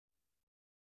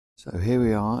So here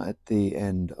we are at the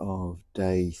end of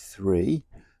day 3.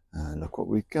 Look what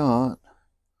we've got.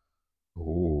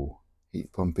 Oh,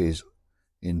 heat pump is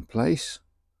in place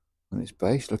on its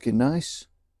base, looking nice.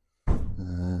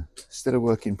 Still a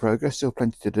work in progress, still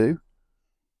plenty to do.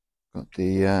 Got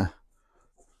the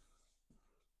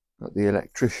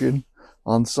electrician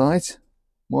on site.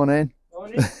 Morning.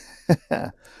 Morning.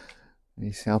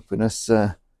 He's helping us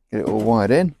get it all wired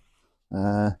in.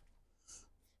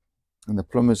 And the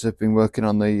plumbers have been working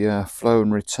on the flow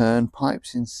and return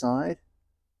pipes inside,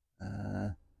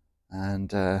 and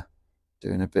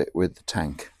doing a bit with the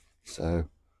tank. So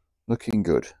looking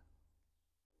good.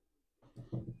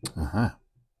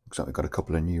 Looks like we've got a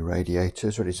couple of new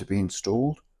radiators ready to be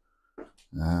installed.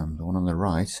 The one on the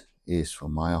right is for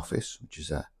my office, which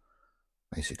is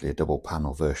basically a double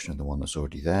panel version of the one that's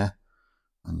already there.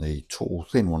 And the tall,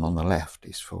 thin one on the left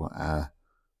is for our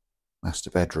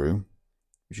master bedroom,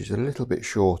 which is a little bit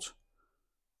short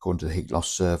according to the heat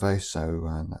loss survey. So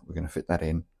we're going to fit that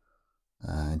in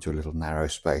into a little narrow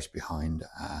space behind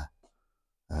our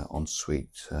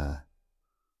ensuite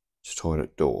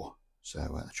toilet door. So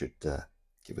that should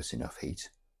give us enough heat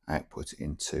output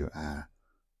into our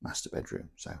master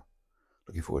bedroom. So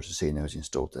looking forward to seeing those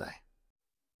installed today.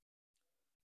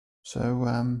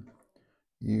 So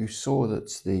you saw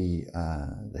that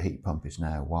the heat pump is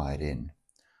now wired in,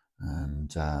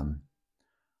 and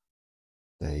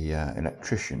the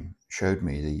electrician showed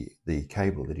me the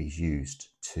cable that he's used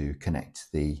to connect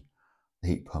the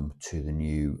heat pump to the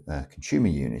new consumer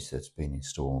unit that's been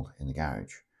installed in the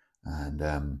garage.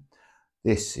 And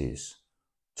this is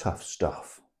tough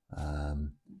stuff.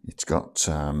 It's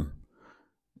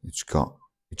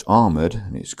armored,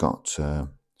 and it's got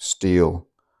steel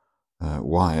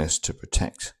wires to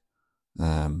protect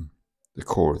the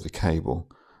core of the cable.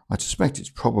 I suspect it's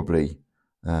probably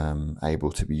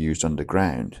able to be used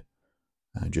underground,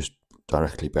 just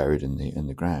directly buried in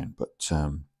the ground. But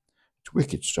it's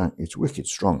wicked strong. It's wicked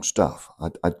strong stuff.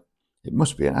 It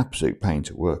must be an absolute pain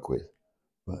to work with.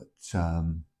 But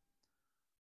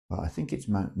I think it's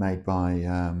made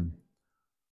by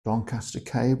Doncaster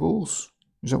Cables.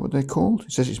 Is that what they're called?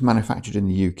 It says it's manufactured in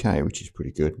the UK, which is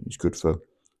pretty good. It's good for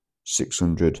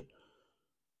 600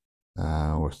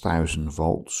 or 1,000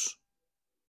 volts.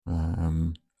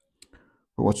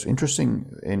 But what's interesting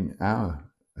in our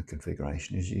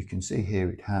configuration is you can see here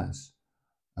it has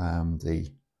all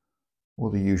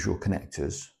the usual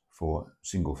connectors for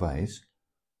single phase,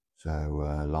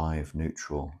 so live,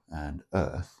 neutral and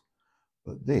earth.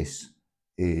 But this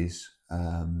is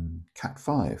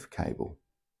Cat5 cable,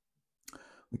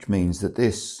 which means that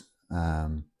this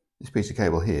piece of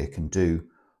cable here can do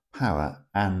power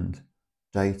and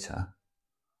data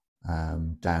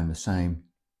down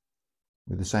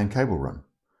with the same cable run.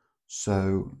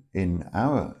 So in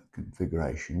our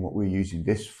configuration, what we're using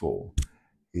this for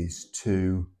is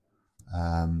to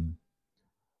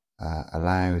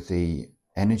allow the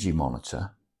energy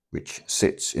monitor, which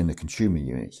sits in the consumer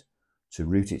unit, to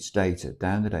route its data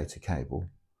down the data cable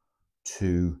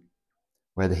to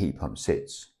where the heat pump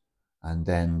sits, and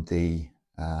then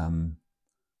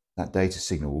that data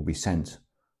signal will be sent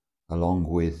along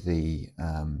with the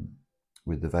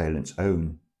Valent's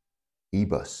own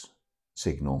eBus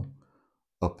signal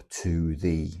up to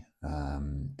the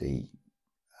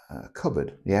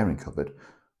cupboard, the airing cupboard,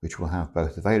 which will have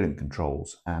both the Valent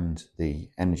controls and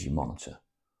the energy monitor,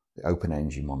 the open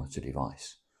energy monitor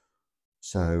device.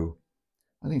 So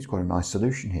I think it's quite a nice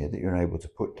solution here that you're able to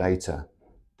put data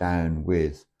down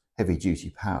with heavy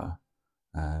duty power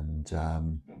and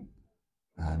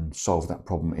solve that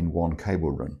problem in one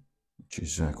cable run, which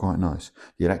is quite nice.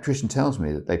 The electrician tells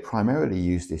me that they primarily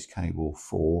use this cable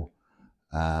for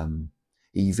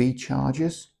EV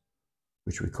chargers,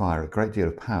 which require a great deal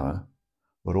of power,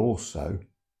 but also,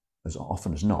 as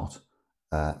often as not,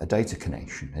 a data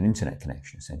connection, an internet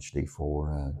connection, essentially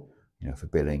for for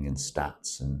billing and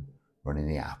stats and running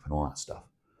the app and all that stuff.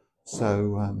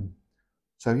 So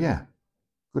yeah,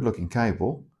 good looking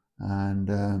cable, and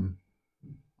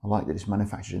I like that it's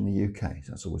manufactured in the UK,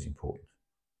 so that's always important.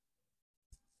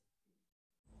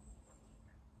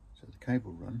 So the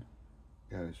cable run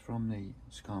goes from the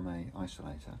SCARME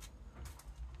isolator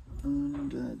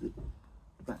and the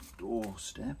back door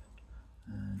step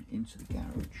and into the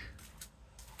garage.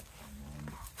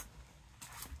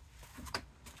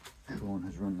 Shawn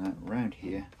has run that around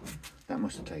here. That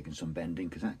must have taken some bending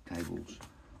because that cable's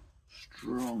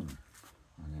strong.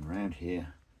 And then round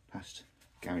here, past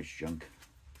garage junk,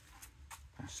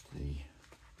 past the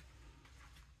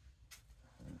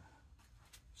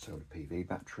solar PV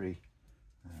battery,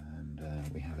 and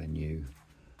we have a new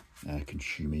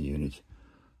consumer unit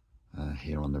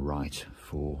here on the right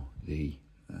for the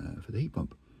heat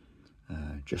pump,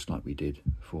 just like we did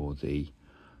for the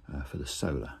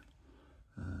solar.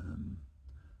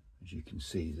 As you can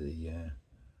see,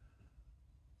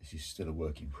 this is still a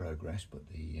work in progress, but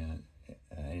the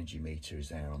energy meter is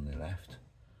there on the left.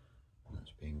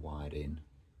 That's being wired in.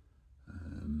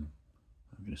 I'm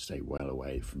going to stay well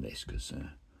away from this because it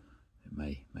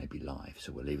may be live,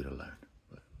 so we'll leave it alone.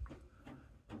 But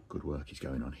good work is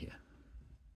going on here.